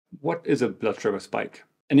what is a blood sugar spike?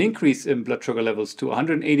 An increase in blood sugar levels to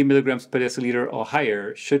 180 milligrams per deciliter or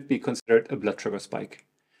higher should be considered a blood sugar spike.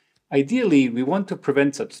 Ideally, we want to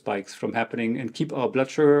prevent such spikes from happening and keep our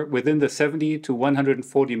blood sugar within the 70 to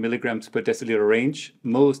 140 milligrams per deciliter range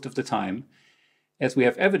most of the time, as we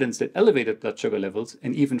have evidence that elevated blood sugar levels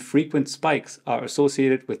and even frequent spikes are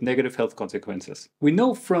associated with negative health consequences. We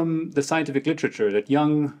know from the scientific literature that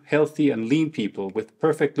young, healthy, and lean people with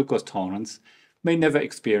perfect glucose tolerance may never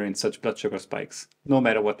experience such blood sugar spikes, no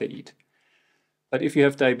matter what they eat. But if you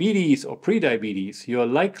have diabetes or prediabetes, you are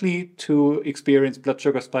likely to experience blood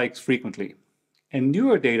sugar spikes frequently. And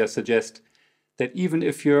newer data suggest that even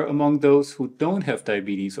if you're among those who don't have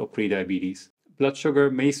diabetes or prediabetes, blood sugar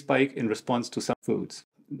may spike in response to some foods.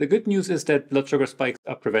 The good news is that blood sugar spikes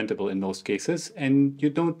are preventable in most cases, and you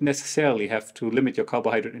don't necessarily have to limit your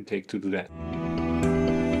carbohydrate intake to do that.